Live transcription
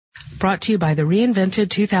brought to you by the reinvented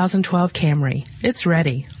 2012 Camry. It's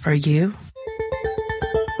ready. Are you?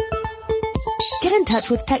 Get in touch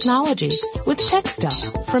with technology with Tech Stuff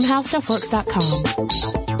from HowStuffWorks.com.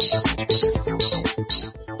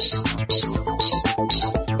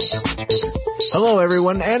 Hello,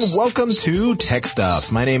 everyone, and welcome to Tech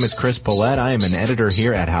Stuff. My name is Chris Pollette. I am an editor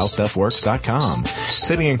here at HowStuffWorks.com.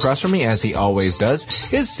 Sitting across from me, as he always does,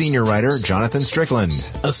 is senior writer Jonathan Strickland.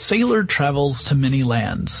 A sailor travels to many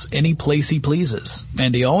lands, any place he pleases,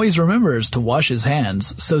 and he always remembers to wash his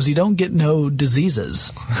hands so's he don't get no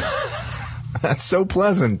diseases. That's so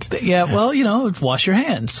pleasant. Yeah, well, wash your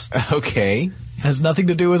hands. Okay. Has nothing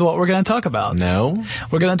to do with what we're going to talk about. No?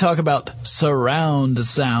 We're going to talk about surround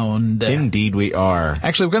sound. Indeed we are.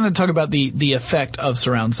 Actually, we're going to talk about the effect of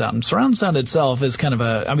surround sound. Surround sound itself is kind of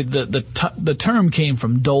the term came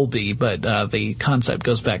from Dolby, but the concept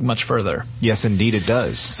goes back much further. Yes, indeed it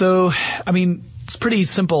does. So, it's a pretty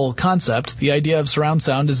simple concept. The idea of surround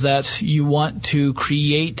sound is that you want to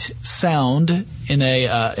create sound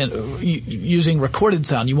using recorded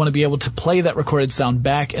sound. You want to be able to play that recorded sound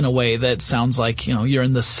back in a way that sounds like, you're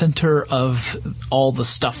in the center of all the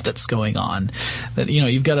stuff that's going on. That,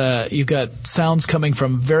 you've got sounds coming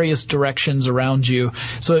from various directions around you,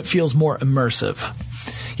 so it feels more immersive.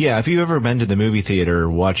 Yeah, if you've ever been to the movie theater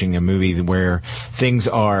watching a movie where things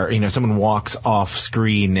are, someone walks off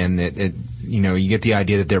screen and you get the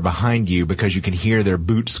idea that they're behind you because you can hear their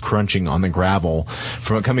boots crunching on the gravel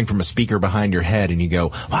coming from a speaker behind your head, and you go,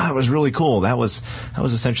 wow, that was really cool. That was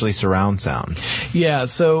essentially surround sound. Yeah,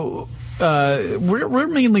 so we're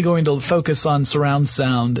mainly going to focus on surround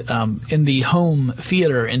sound in the home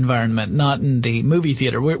theater environment, not in the movie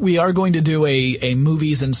theater. We are going to do a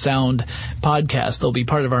movies and sound podcast. They'll be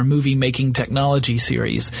part of our movie making technology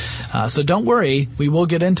series. So don't worry, we will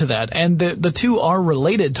get into that. And the two are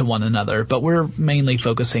related to one another, but we're mainly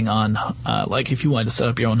focusing on like if you wanted to set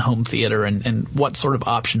up your own home theater and what sort of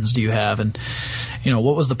options do you have, and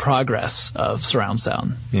what was the progress of surround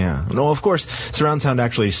sound? Yeah. No, of course, surround sound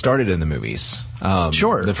actually started in the movies.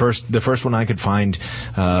 Sure. The first one I could find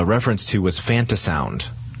reference to was Fantasound,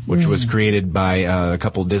 which was created by a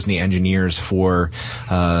couple Disney engineers for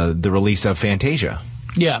the release of Fantasia.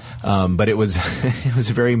 Yeah. But it was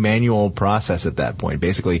a very manual process at that point.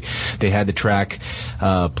 Basically, they had the track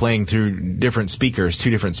playing through two different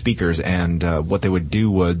speakers, and what they would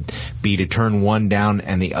do would be to turn one down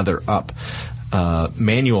and the other up.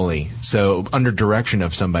 Manually, so under direction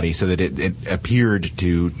of somebody, so that it appeared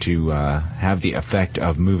to have the effect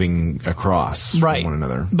of moving across from one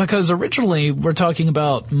another. Because originally we're talking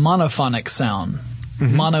about monophonic sound.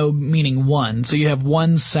 Mm-hmm. Mono meaning one. So you have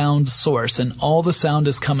one sound source, and all the sound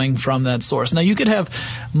is coming from that source. Now, you could have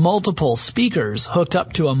multiple speakers hooked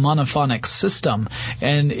up to a monophonic system,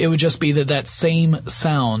 and it would just be that same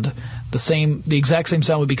sound, the exact same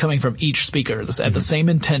sound would be coming from each speaker at the same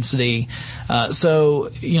intensity. So,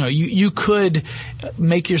 you could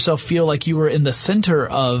make yourself feel like you were in the center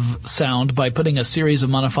of sound by putting a series of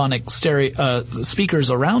monophonic speakers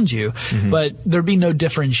around you, but there'd be no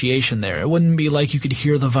differentiation there. It wouldn't be like you could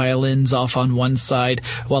hear the violins off on one side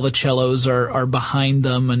while the cellos are behind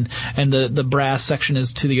them and the brass section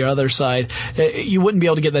is to the other side. You wouldn't be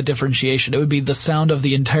able to get that differentiation. It would be the sound of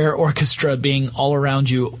the entire orchestra being all around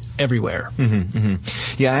you everywhere.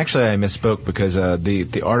 Yeah, actually I misspoke because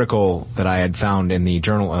the article that I had found in the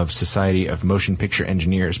Journal of Society of Motion Picture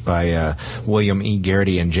Engineers by William E.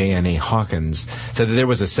 Garrity and J.N.A. Hawkins said that there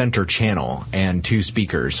was a center channel and two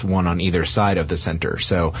speakers, one on either side of the center.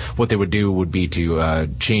 So what they would do would be to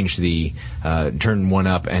change turn one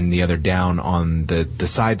up and the other down on the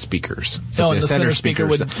side speakers. And the center speaker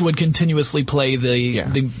would continuously play the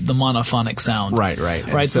monophonic sound.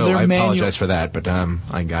 Right. So I apologize for that, but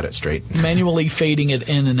I got it straight. Manually fading it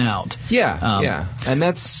in and out. Yeah. And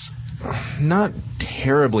that's not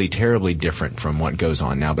terribly different from what goes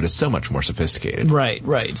on now, but it's so much more sophisticated.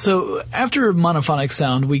 Right. So after monophonic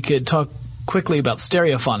sound, we could talk quickly about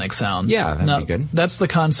stereophonic sound. Yeah, that'd be good. That's the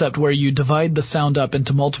concept where you divide the sound up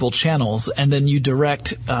into multiple channels, and then you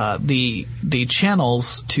direct the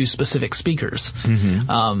channels to specific speakers.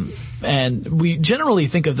 And we generally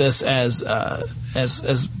think of this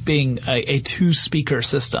as being a two-speaker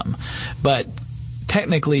system, but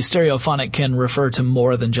technically stereophonic can refer to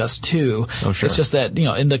more than just two. Oh, sure. It's just that,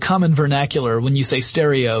 in the common vernacular, when you say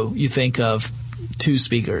stereo, you think of two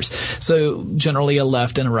speakers. So generally a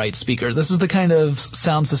left and a right speaker. This is the kind of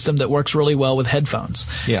sound system that works really well with headphones.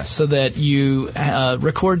 Yes. So that you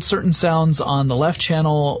record certain sounds on the left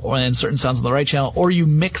channel and certain sounds on the right channel, or you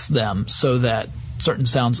mix them so that certain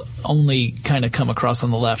sounds only kind of come across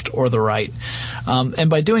on the left or the right. And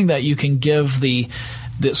by doing that, you can give the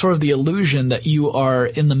sort of the illusion that you are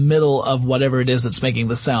in the middle of whatever it is that's making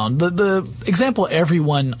the sound. The example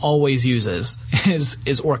everyone always uses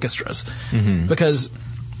is orchestras, because,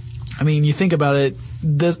 I mean, you think about it,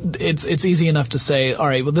 it's easy enough to say, all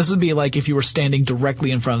right, well, this would be like if you were standing directly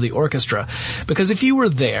in front of the orchestra. Because if you were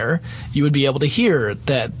there, you would be able to hear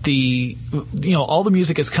that all the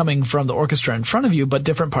music is coming from the orchestra in front of you, but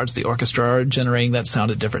different parts of the orchestra are generating that sound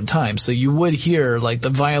at different times. So you would hear, like, the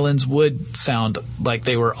violins would sound like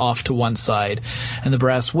they were off to one side, and the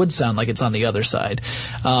brass would sound like it's on the other side.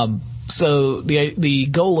 So the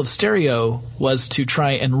goal of stereo was to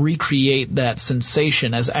try and recreate that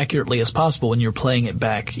sensation as accurately as possible when you're playing it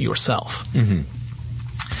back yourself. Mm-hmm.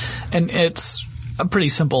 And it's a pretty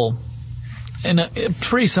simple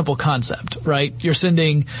concept, right? You're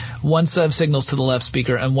sending one set of signals to the left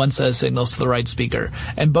speaker and one set of signals to the right speaker,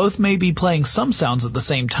 and both may be playing some sounds at the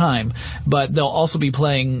same time, but they'll also be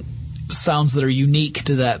playing sounds that are unique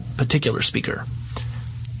to that particular speaker.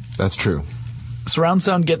 That's true. Surround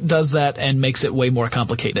sound does that and makes it way more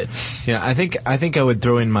complicated. Yeah, I think I would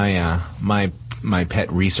throw in my my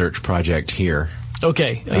pet research project here.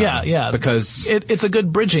 Okay, yeah, because it's a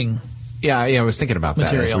good bridging. Yeah, I was thinking about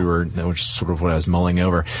that material. which is sort of what I was mulling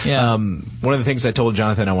over. Yeah. One of the things I told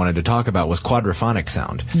Jonathan I wanted to talk about was quadraphonic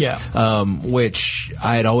sound. Yeah. Which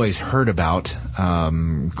I had always heard about,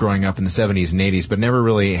 growing up in the 70s and 80s, but never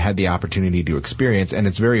really had the opportunity to experience, and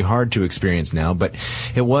it's very hard to experience now, but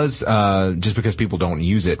it was, just because people don't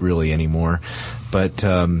use it really anymore. But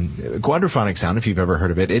quadraphonic sound, if you've ever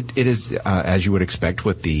heard of it, it is, as you would expect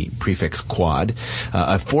with the prefix quad,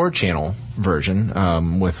 a 4-channel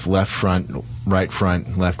version with left front,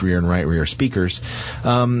 left rear, and right rear speakers.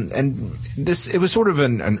 And it was sort of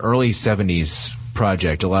an early 70s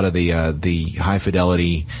project. A lot of the high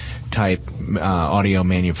fidelity type audio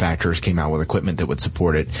manufacturers came out with equipment that would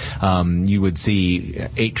support it. You would see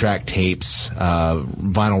 8-track tapes,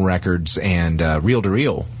 vinyl records, and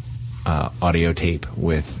reel-to-reel audio tape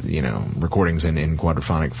with, recordings in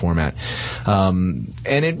quadraphonic format. And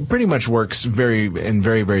it pretty much works in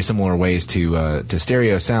very, very similar ways to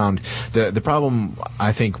stereo sound. The problem,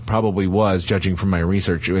 I think, probably was, judging from my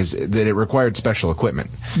research, was that it required special equipment.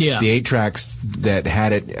 Yeah. The 8 tracks that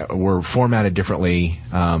had it were formatted differently.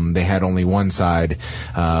 They had only one side,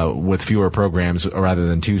 with fewer programs rather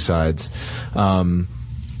than 2 sides.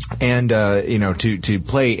 And to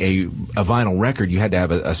play a vinyl record, you had to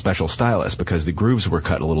have a special stylus because the grooves were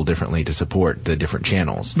cut a little differently to support the different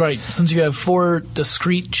channels. Right. Since you have 4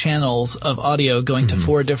 discrete channels of audio going to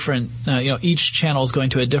 4 different, each channel is going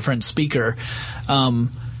to a different speaker.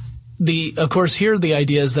 Of course, here the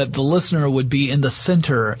idea is that the listener would be in the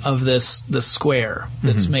center of this square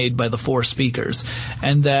that's made by the 4 speakers,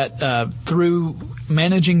 and that through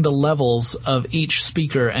managing the levels of each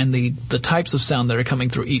speaker and the types of sound that are coming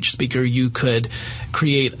through each speaker, you could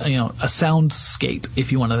create a soundscape,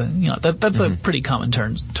 if you want to. That's a pretty common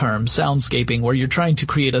term, soundscaping, where you're trying to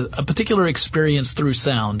create a particular experience through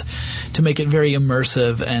sound to make it very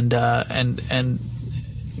immersive and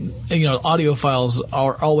audiophiles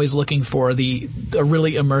are always looking for a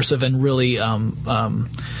really immersive and really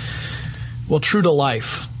true to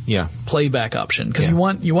life playback option, because you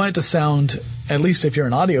want it to sound, at least if you're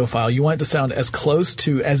an audiophile, you want it to sound as close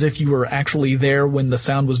to as if you were actually there when the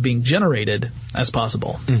sound was being generated as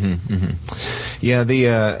possible. Yeah,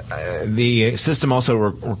 the system also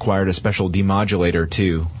required a special demodulator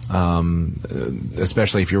too,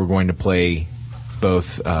 especially if you were going to play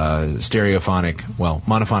both monophonic,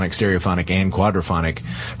 stereophonic, and quadraphonic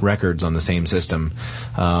records on the same system.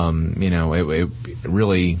 It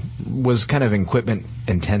really was kind of equipment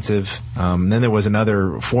intensive. Then there was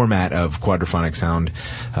another format of quadraphonic sound,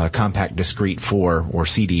 compact discrete 4 or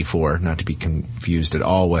CD4, not to be confused at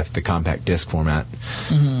all with the compact disc format.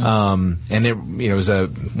 And it was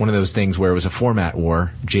one of those things where it was a format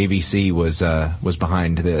war. JVC was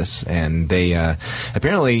behind this, and they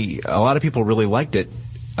apparently a lot of people really liked it.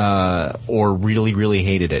 Or really, really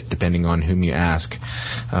hated it, depending on whom you ask.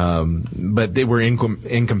 But they were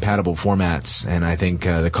incompatible formats, and I think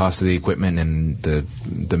the cost of the equipment and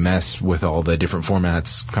the mess with all the different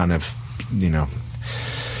formats kind of,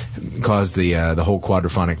 caused the whole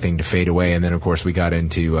quadraphonic thing to fade away. And then, of course, we got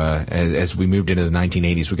into as we moved into the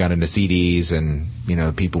 1980s, we got into CDs, and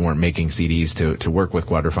people weren't making CDs to work with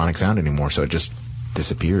quadraphonic sound anymore, so it just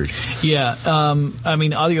disappeared. Yeah,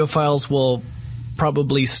 audiophiles will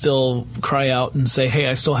probably still cry out and say, hey,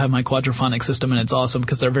 I still have my quadraphonic system and it's awesome,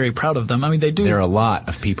 because they're very proud of them. They do. There are a lot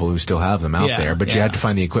of people who still have them out there, but you have to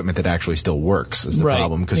find the equipment that actually still works is the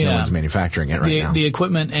problem, because no one's manufacturing it right now. The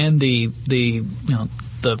equipment and the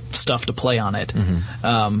stuff to play on it.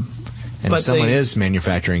 And if someone is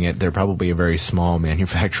manufacturing it, they're probably a very small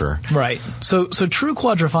manufacturer. Right. So true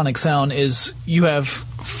quadraphonic sound is you have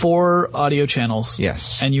 4 audio channels.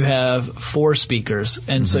 Yes. And you have 4 speakers.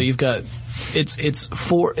 And so you've got, it's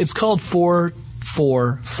called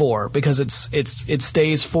 4-4-4 because it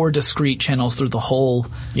stays 4 discrete channels through the whole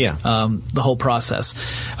process.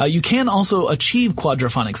 You can also achieve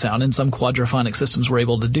quadraphonic sound, and some quadraphonic systems were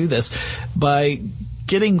able to do this by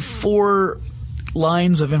getting 4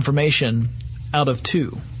 lines of information out of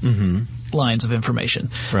 2 lines of information.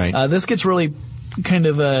 Right. This gets really kind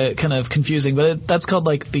of confusing, but that's called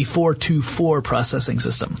like the 4-2-4 processing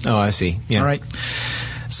system. Oh, I see. Yeah. All right.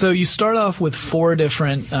 So you start off with 4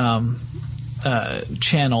 different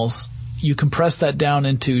channels. You compress that down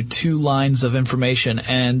into 2 lines of information,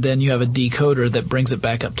 and then you have a decoder that brings it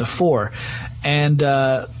back up to 4. And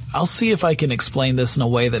I'll see if I can explain this in a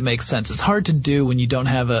way that makes sense. It's hard to do when you don't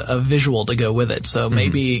have a visual to go with it. So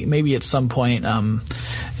maybe at some point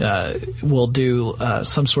we'll do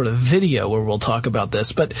some sort of video where we'll talk about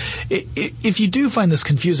this. But if you do find this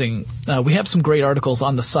confusing, we have some great articles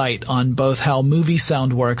on the site on both how movie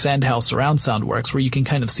sound works and how surround sound works, where you can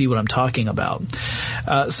kind of see what I'm talking about.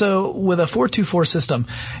 So with a 4-2-4 system,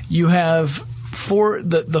 you have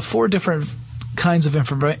the 4 different kinds of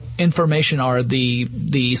information are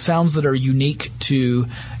the sounds that are unique to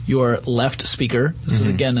your left speaker. This is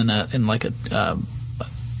again in like a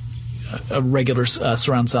regular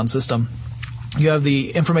surround sound system. You have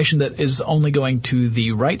the information that is only going to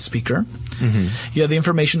the right speaker. You have the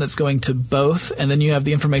information that's going to both, and then you have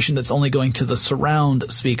the information that's only going to the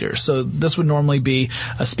surround speaker. So this would normally be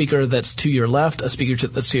a speaker that's to your left, a speaker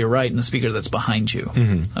that's to your right, and a speaker that's behind you.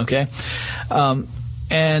 Okay?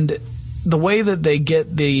 And the way that they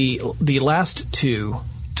get the last 2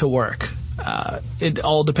 to work, it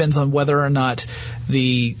all depends on whether or not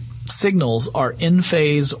the signals are in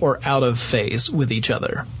phase or out of phase with each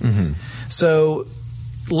other. So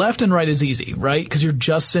left and right is easy, right? Because you're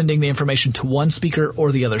just sending the information to one speaker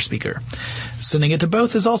or the other speaker. Sending it to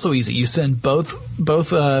both is also easy. You send both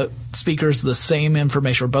speakers the same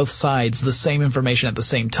information, or both sides the same information at the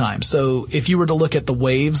same time. So if you were to look at the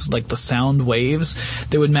waves, like the sound waves,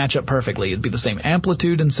 they would match up perfectly. It'd be the same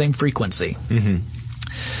amplitude and same frequency.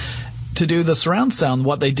 To do the surround sound,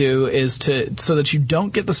 what they do is so that you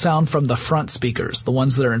don't get the sound from the front speakers, the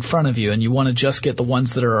ones that are in front of you, and you want to just get the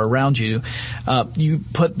ones that are around you, you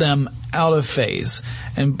put them out of phase.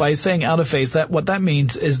 And by saying out of phase, what that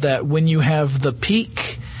means is that when you have the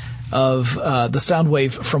peak of the sound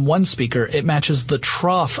wave from one speaker, it matches the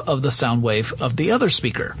trough of the sound wave of the other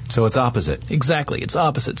speaker. So it's opposite. Exactly, it's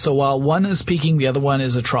opposite. So while one is peaking, the other one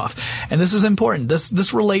is a trough. And this is important.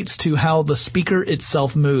 This relates to how the speaker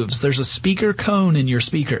itself moves. There's a speaker cone in your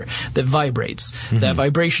speaker that vibrates. That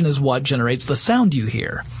vibration is what generates the sound you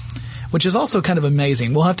hear, which is also kind of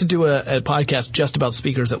amazing. We'll have to do a podcast just about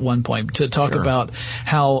speakers at one point to talk about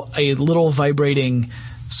how a little vibrating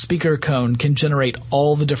speaker cone can generate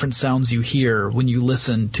all the different sounds you hear when you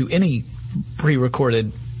listen to any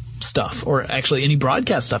pre-recorded stuff, or actually any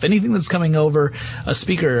broadcast stuff, anything that's coming over a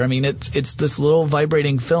speaker. I mean, it's this little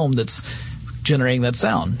vibrating film that's generating that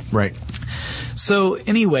sound. Right. So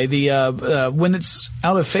anyway, when it's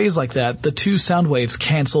out of phase like that, the 2 sound waves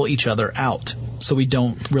cancel each other out, so we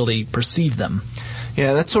don't really perceive them.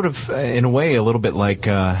 Yeah, that's sort of, in a way, a little bit like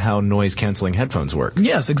how noise-canceling headphones work.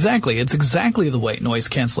 Yes, exactly. It's exactly the way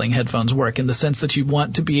noise-canceling headphones work, in the sense that you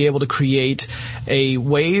want to be able to create a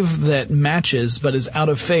wave that matches but is out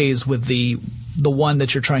of phase with the one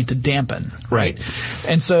that you're trying to dampen. Right.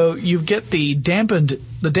 And so you get the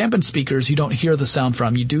dampened speakers you don't hear the sound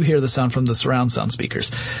from. You do hear the sound from the surround sound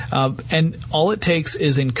speakers. And all it takes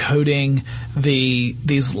is encoding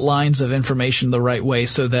these lines of information the right way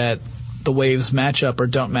so that the waves match up or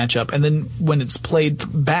don't match up. And then when it's played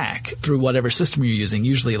back through whatever system you're using,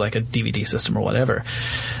 usually like a DVD system or whatever,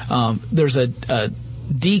 there's a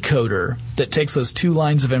decoder that takes those 2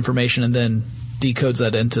 lines of information and then decodes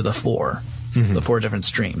that into the 4 different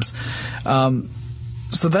streams.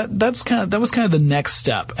 So that was kind of the next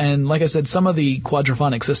step. And like I said, some of the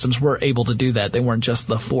quadraphonic systems were able to do that. They weren't just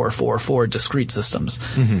the 4-4-4 discrete systems.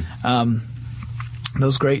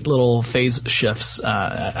 Those great little phase shifts.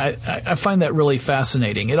 I find that really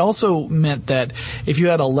fascinating. It also meant that if you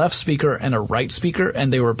had a left speaker and a right speaker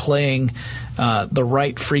and they were playing the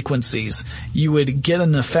right frequencies, you would get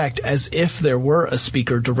an effect as if there were a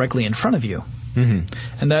speaker directly in front of you.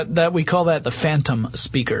 And that we call that the phantom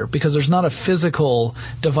speaker, because there's not a physical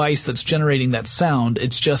device that's generating that sound.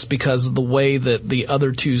 It's just because of the way that the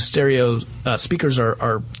other 2 stereo speakers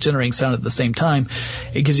are generating sound at the same time,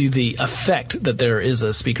 it gives you the effect that there is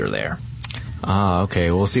a speaker there. Ah,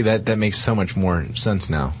 okay. Well, see, that makes so much more sense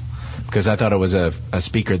now. Because I thought it was a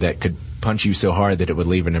speaker that could punch you so hard that it would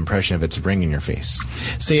leave an impression of its ring in your face.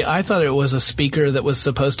 See, I thought it was a speaker that was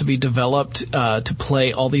supposed to be developed to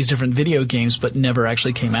play all these different video games, but never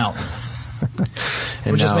actually came out.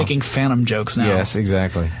 We're just making phantom jokes now. Yes,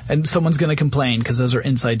 exactly. And someone's going to complain because those are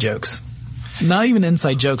inside jokes. Not even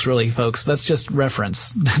inside jokes, really, folks. That's just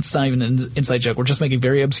reference. That's not even an inside joke. We're just making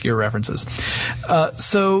very obscure references.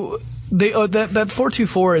 So that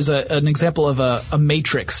 424 is an example of a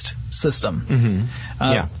matrixed system.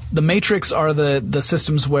 Mm-hmm. The matrix are the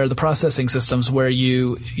systems where the processing systems where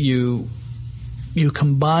you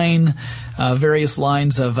combine various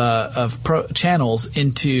lines of channels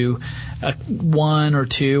into one or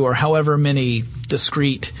two or however many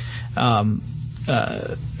discrete.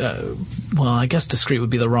 Well, I guess discrete would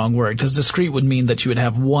be the wrong word, because discrete would mean that you would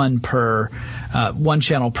have one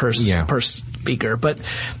channel per speaker. But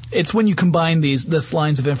it's when you combine this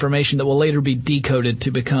lines of information that will later be decoded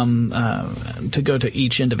to become to go to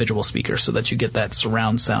each individual speaker, so that you get that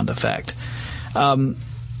surround sound effect.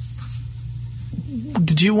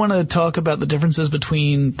 Did you want to talk about the differences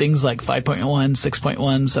between things like 5.1, 6.1,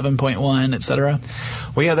 7.1, etc.?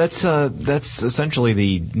 Well, yeah, that's essentially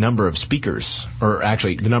the number of speakers, or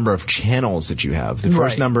actually the number of channels that you have. The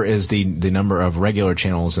first number is the number of regular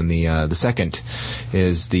channels, and the second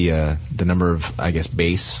is the number of, I guess,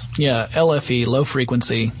 bass. Yeah, LFE, low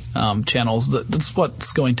frequency channels. That's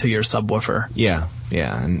what's going to your subwoofer. Yeah.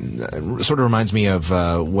 Yeah, and it sort of reminds me of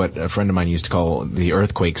what a friend of mine used to call the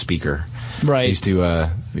earthquake speaker. Right. We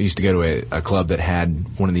used to go to a club that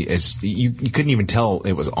had one of the. You couldn't even tell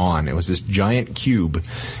it was on. It was this giant cube.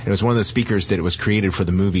 It was one of the speakers that was created for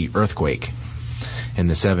the movie Earthquake in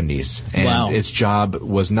the 70s. And its job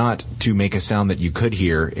was not to make a sound that you could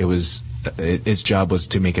hear. Its job was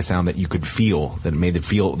to make a sound that you could feel, that made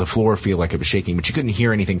the floor feel like it was shaking, but you couldn't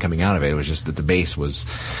hear anything coming out of it. It was just that the bass was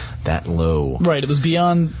that low. Right. It was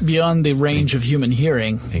beyond the range of human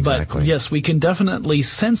hearing. Exactly. But yes, we can definitely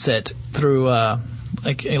sense it through,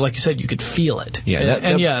 like you said, you could feel it.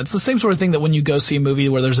 Yeah. It's the same sort of thing that when you go see a movie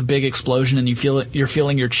where there's a big explosion and you're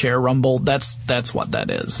feeling your chair rumble. That's what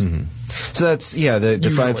that is. Mm-hmm. So that's the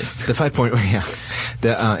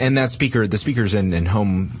 5.1 and that speaker, the speakers in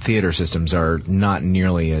home theater systems are not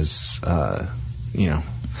nearly as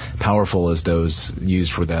powerful as those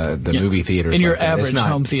used for the movie theaters. In your average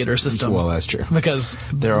home theater system. Well, that's true. Because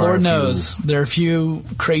Lord knows there are a few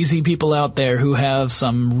crazy people out there who have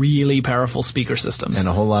some really powerful speaker systems and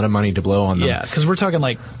a whole lot of money to blow on them. Yeah, because we're talking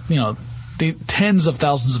the tens of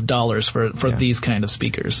thousands of dollars for these kind of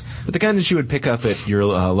speakers. But the kind that you would pick up at your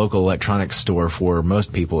local electronics store for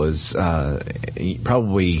most people is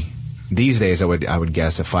probably these days I would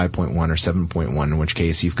guess a 5.1 or 7.1, in which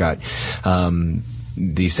case you've got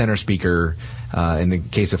the center speaker, in the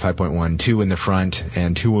case of 5.1, 2 in the front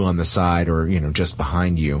and 2 on the side or just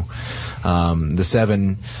behind you. The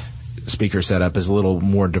 7 speaker setup is a little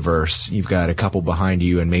more diverse. You've got a couple behind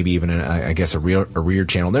you and maybe even a rear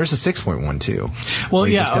channel. There's a 6.1 too. Well,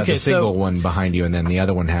 you just have the single one behind you and then the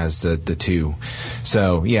other one has the 2.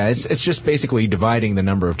 So yeah, it's just basically dividing the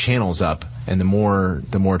number of channels up, and the more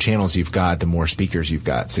channels you've got, the more speakers you've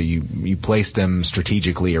got. So you place them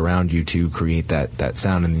strategically around you to create that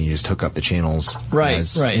sound, and then you just hook up the channels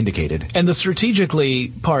as indicated. And the strategically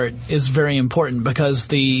part is very important because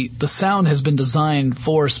the sound has been designed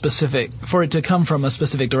for it to come from a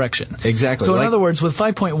specific direction. Exactly. So in other words, with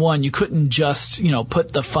 5.1, you couldn't just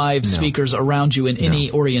put the 5 speakers around you in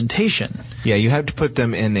any orientation. Yeah, you have to put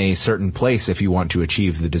them in a certain place if you want to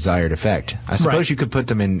achieve the desired effect. I suppose you could put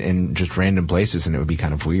them in just random places and it would be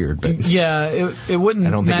kind of weird. But yeah, it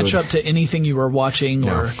wouldn't match up to anything you were watching.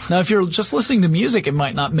 No. Now, if you're just listening to music, it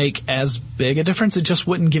might not make as big a difference. It just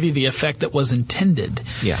wouldn't give you the effect that was intended.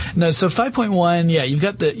 Yeah. No, so 5.1,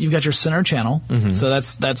 you've got your center channel. Mm-hmm. So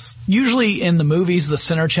that's usually in the movies, the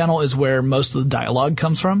center channel is where most of the dialogue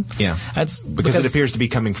comes from. Yeah. That's because it appears to be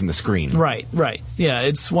coming from the screen. Right. Yeah,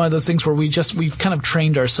 it's one of those things where we've kind of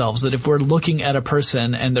trained ourselves that if we're looking at a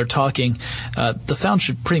person and they're talking, the sound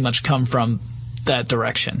should pretty much come from that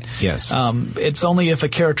direction. Yes. It's only if a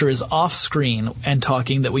character is off screen and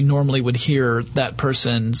talking that we normally would hear that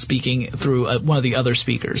person speaking through one of the other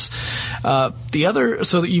speakers. So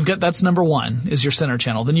that you've got, that's number 1 is your center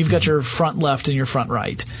channel. Then you've got your front left and your front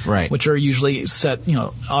right. Right. Which are usually set,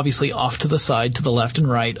 obviously off to the side, to the left and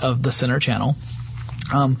right of the center channel.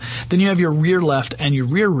 Then you have your rear left and your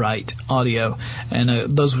rear right audio,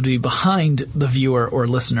 and those would be behind the viewer or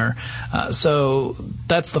listener. So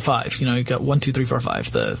that's the 5. You've got 1, 2, 3, 4,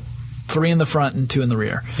 5. 3 in the front and 2 in the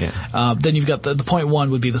rear. Yeah. Then you've got the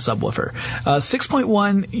 0.1 would be the subwoofer.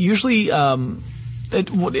 6.1 usually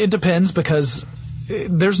it depends because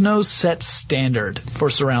there's no set standard for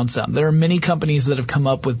surround sound. There are many companies that have come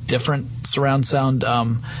up with different surround sound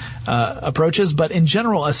approaches, but in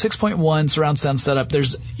general, a 6.1 surround sound setup,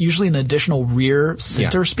 there's usually an additional rear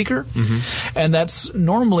center speaker, and that's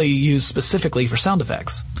normally used specifically for sound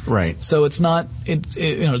effects. Right. So it's not,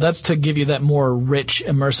 that's to give you that more rich,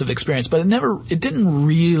 immersive experience, but it didn't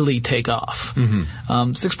really take off.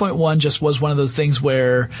 6.1 just was one of those things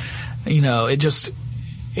where,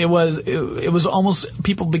 it was almost,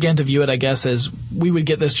 people began to view it, I guess, as we would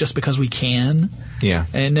get this just because we can. Yeah.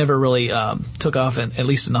 And it never really took off, at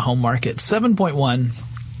least in the home market. 7.1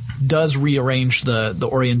 does rearrange the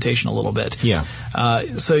orientation a little bit. Yeah.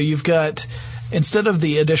 So you've got, instead of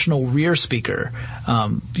the additional rear speaker,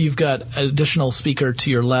 you've got an additional speaker to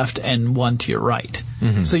your left and one to your right.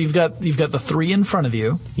 So you've got the 3 in front of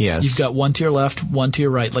you. Yes. You've got one to your left, one to your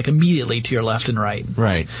right, like immediately to your left and right.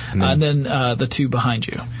 Right. And then the 2 behind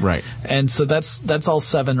you. Right. And so that's all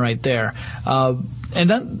 7 right there. And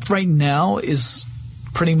that right now is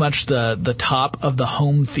pretty much the top of the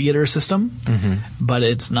home theater system. But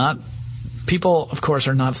it's not. People, of course,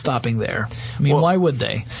 are not stopping there. I mean, why would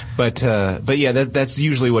they? But yeah, that's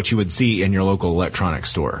usually what you would see in your local electronics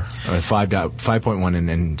store. 5.1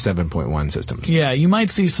 and 7.1 systems. Yeah, you might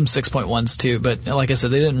see some 6.1s too, but like I said,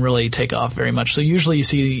 they didn't really take off very much. So usually you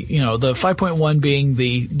see, the 5.1 being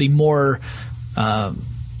the more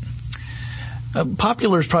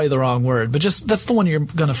popular is probably the wrong word, but just that's the one you're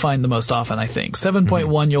going to find the most often, I think.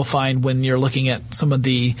 7.1 you'll find when you're looking at some of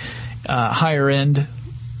the higher end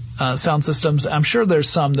sound systems. I'm sure there's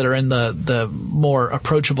some that are in the more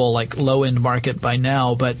approachable, like low-end market by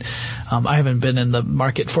now, but I haven't been in the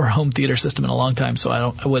market for a home theater system in a long time, so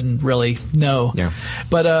I wouldn't really know. Yeah.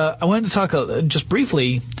 But I wanted to talk just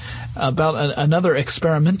briefly about another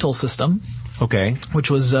experimental system. Okay.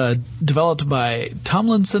 Which was developed by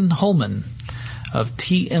Tomlinson Holman of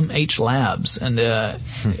TMH Labs, and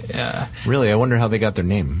really, I wonder how they got their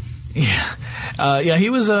name. Yeah, he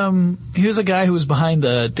was a guy who was behind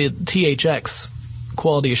the THX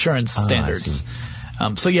quality assurance standards.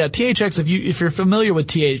 So yeah, THX. If you're familiar with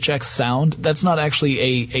THX sound, that's not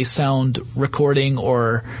actually a sound recording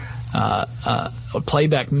or a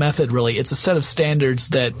playback method. Really, it's a set of standards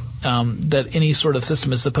that any sort of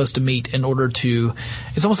system is supposed to meet in order to.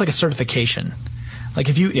 It's almost like a certification. Like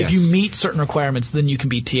if you meet certain requirements, then you can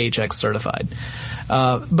be THX certified.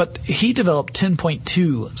 But he developed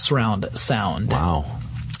 10.2 surround sound. Wow.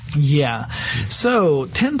 Yeah. So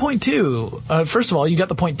 10.2, first of all, you got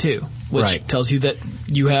the 0.2, which tells you that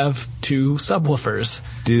you have 2 subwoofers.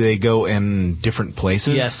 Do they go in different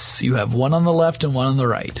places? Yes, you have one on the left and one on the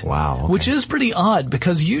right. Wow. Okay. Which is pretty odd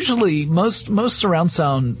because usually most surround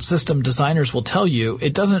sound system designers will tell you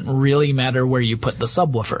it doesn't really matter where you put the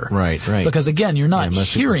subwoofer. Right. Because again, you're not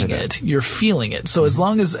hearing it, you're feeling it. So as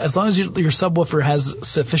long as your subwoofer has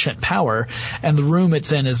sufficient power and the room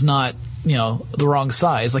it's in is not the wrong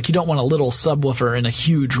size. Like you don't want a little subwoofer in a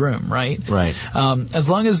huge room, right? Right. As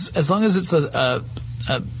long as it's a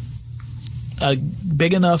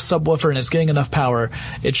big enough subwoofer and it's getting enough power,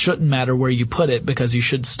 it shouldn't matter where you put it because you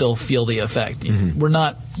should still feel the effect. We're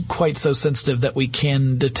not quite so sensitive that we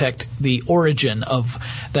can detect the origin of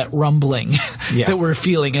that rumbling that we're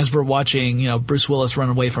feeling as we're watching, Bruce Willis run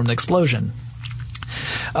away from an explosion.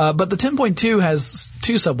 But the 10.2 has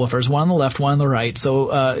 2 subwoofers, one on the left, one on the right.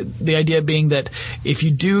 So the idea being that if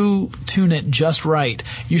you do tune it just right,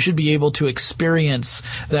 you should be able to experience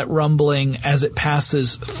that rumbling as it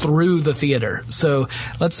passes through the theater. So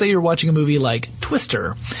let's say you're watching a movie like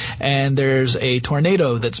Twister, and there's a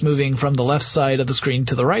tornado that's moving from the left side of the screen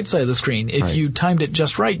to the right side of the screen. If you timed it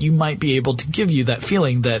just right, you might be able to give you that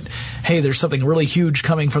feeling that, hey, there's something really huge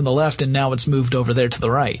coming from the left, and now it's moved over there to the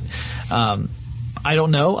right. I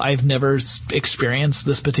don't know. I've never experienced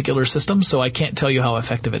this particular system, so I can't tell you how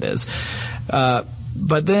effective it is. But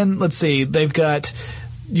then, let's see, you've got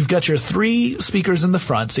your 3 speakers in the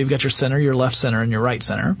front, so you've got your center, your left center, and your right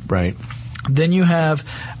center. Right. Then you have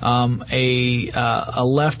a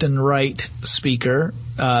left and right speaker.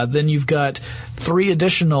 Then you've got 3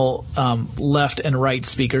 additional left and right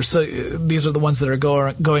speakers. So these are the ones that are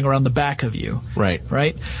going around the back of you. Right.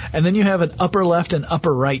 Right? And then you have an upper left and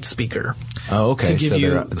upper right speaker. Oh, okay. To give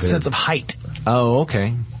you a sense of height. Oh,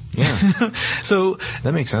 okay. Yeah. So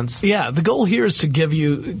that makes sense. Yeah, the goal here is to give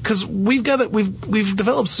you, because we've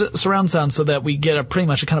developed surround sound so that we get pretty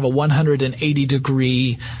much a kind of a 180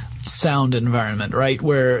 degree sound environment, right?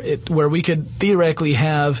 Where we could theoretically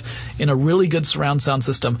have, in a really good surround sound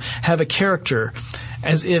system, have a character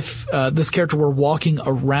as if this character were walking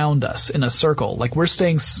around us in a circle. Like we're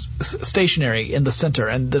staying stationary in the center,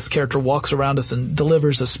 and this character walks around us and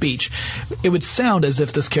delivers a speech. It would sound as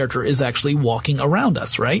if this character is actually walking around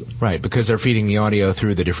us, right? Right, because they're feeding the audio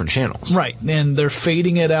through the different channels. Right, and they're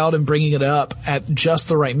fading it out and bringing it up at just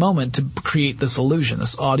the right moment to create this illusion,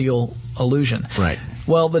 this audio illusion. Right.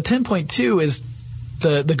 Well, the 10.2 is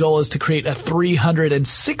the goal is to create a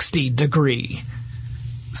 360-degree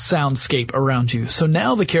soundscape around you. So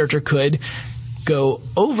now the character could go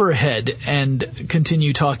overhead and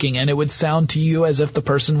continue talking, and it would sound to you as if the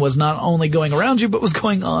person was not only going around you, but was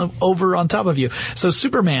going over on top of you. So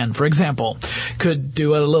Superman, for example, could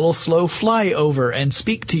do a little slow flyover and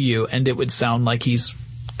speak to you, and it would sound like he's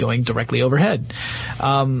going directly overhead.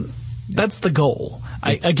 That's the goal.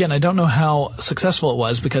 I don't know how successful it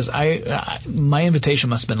was because my invitation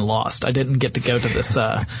must have been lost. I didn't get to go to this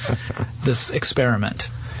this experiment.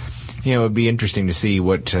 Yeah, it would be interesting to see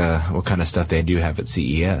what kind of stuff they do have at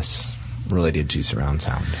CES related to surround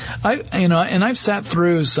sound. I've sat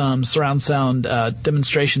through some surround sound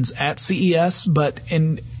demonstrations at CES, but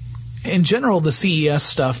in general, the CES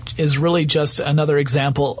stuff is really just another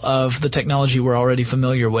example of the technology we're already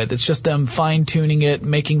familiar with. It's just them fine-tuning it,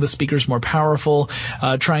 making the speakers more powerful,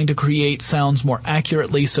 trying to create sounds more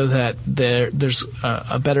accurately so that there's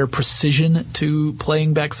a better precision to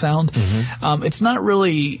playing back sound. Mm-hmm. It's not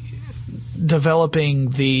really developing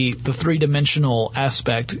the three-dimensional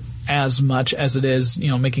aspect as much as it is,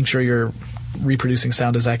 making sure you're reproducing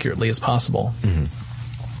sound as accurately as possible. Mm-hmm.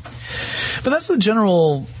 But that's the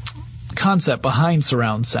general concept behind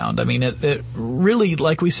surround sound. I mean, it really,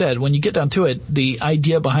 like we said, when you get down to it, the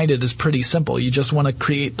idea behind it is pretty simple. You just want to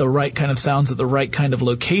create the right kind of sounds at the right kind of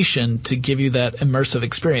location to give you that immersive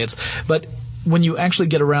experience. But when you actually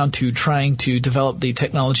get around to trying to develop the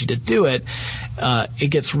technology to do it, it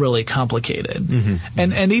gets really complicated. Mm-hmm.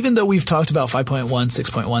 And even though we've talked about 5.1,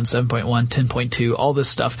 6.1, 7.1, 10.2, all this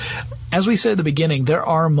stuff, as we said at the beginning, there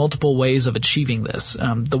are multiple ways of achieving this.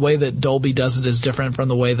 The way that Dolby does it is different from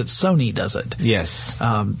the way that Sony does it. Yes.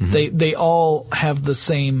 They all have the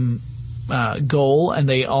same goal, and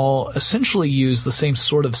they all essentially use the same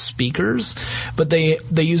sort of speakers, but they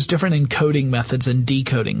use different encoding methods and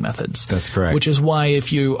decoding methods. That's correct. Which is why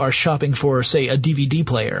if you are shopping for, say, a DVD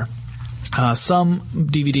player, some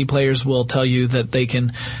DVD players will tell you that they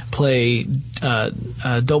can play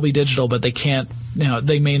Dolby Digital, but they can't.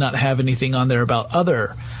 They may not have anything on there about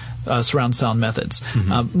other surround sound methods.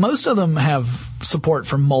 Mm-hmm. Most of them have support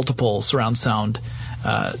for multiple surround sound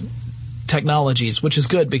technologies, which is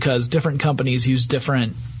good because different companies use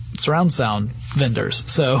different surround sound vendors.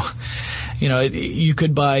 So, you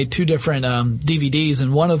could buy two different DVDs,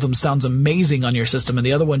 and one of them sounds amazing on your system, and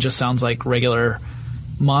the other one just sounds like regular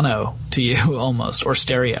mono to you almost, or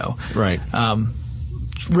stereo. Right.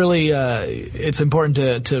 Really, it's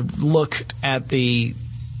important to look at the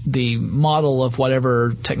model of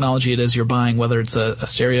whatever technology it is you're buying, whether it's a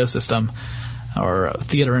stereo system or a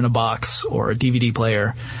theater in a box or a DVD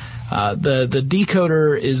player. The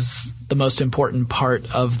decoder is the most important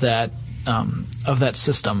part of that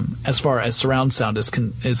system as far as surround sound is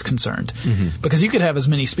concerned. Mm-hmm. Because you could have as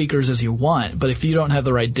many speakers as you want, but if you don't have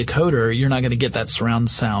the right decoder, you're not going to get that surround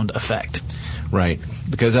sound effect. Right.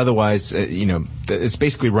 Because otherwise, it's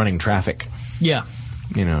basically running traffic. Yeah.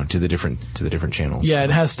 To the different channels. Yeah,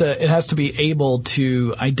 it has to be able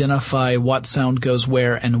to identify what sound goes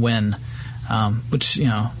where and when, which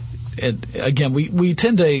again, we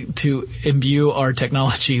tend to imbue our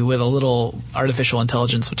technology with a little artificial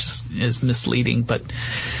intelligence, which is misleading, but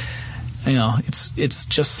it's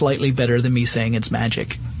just slightly better than me saying it's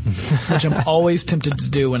magic, which I'm always tempted to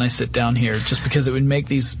do when I sit down here, just because it would make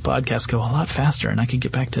these podcasts go a lot faster and I could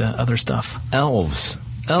get back to other stuff. Elves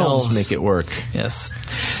make it work. Yes.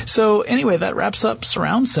 So anyway, that wraps up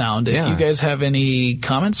surround sound. If you guys have any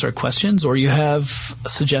comments or questions, or you have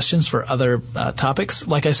suggestions for other topics,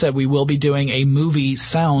 like I said, we will be doing a movie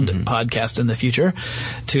sound podcast in the future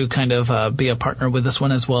to kind of be a partner with this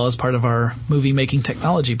one, as well as part of our movie making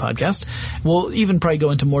technology podcast. We'll even probably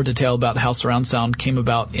go into more detail about how surround sound came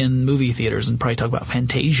about in movie theaters and probably talk about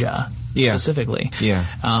Fantasia specifically. Yeah.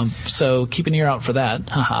 So keep an ear out for that.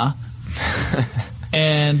 Haha.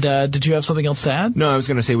 And did you have something else to add? No, I was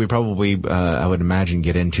going to say we probably, I would imagine,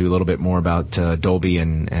 get into a little bit more about Dolby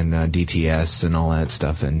and DTS and all that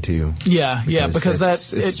stuff then too. Yeah,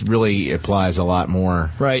 because it really applies a lot more.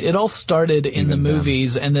 Right. It all started in the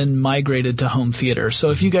movies and then migrated to home theater.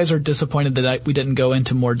 So if you guys are disappointed that we didn't go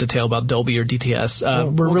into more detail about Dolby or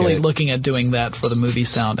DTS, we're really looking at doing that for the movie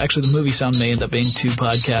sound. Actually, the movie sound may end up being 2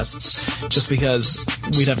 podcasts just because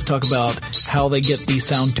we'd have to talk about how they get the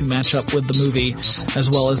sound to match up with the movie as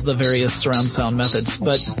well as the various surround sound methods.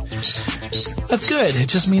 But that's good. It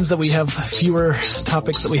just means that we have fewer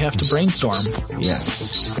topics that we have to brainstorm.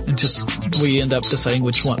 Yes. And we end up deciding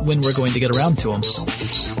when we're going to get around to them.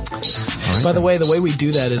 Right. By the way we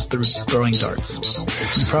do that is through throwing darts.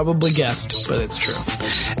 You probably guessed, but it's true.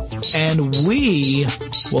 And we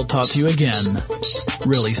will talk to you again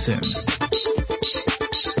really soon.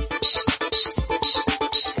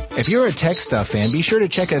 If you're a Tech Stuff fan, be sure to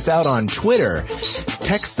check us out on Twitter.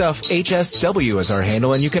 TechStuffHSW is our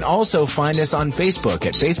handle, and you can also find us on Facebook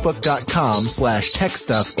at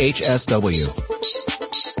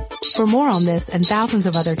facebook.com/TechStuffHSW. For more on this and thousands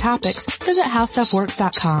of other topics, visit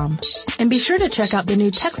HowStuffWorks.com. And be sure to check out the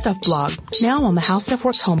new Tech Stuff blog, now on the How Stuff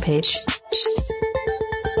Works homepage.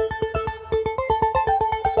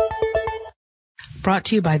 Brought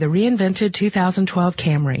to you by the reinvented 2012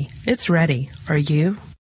 Camry. It's ready. Are you?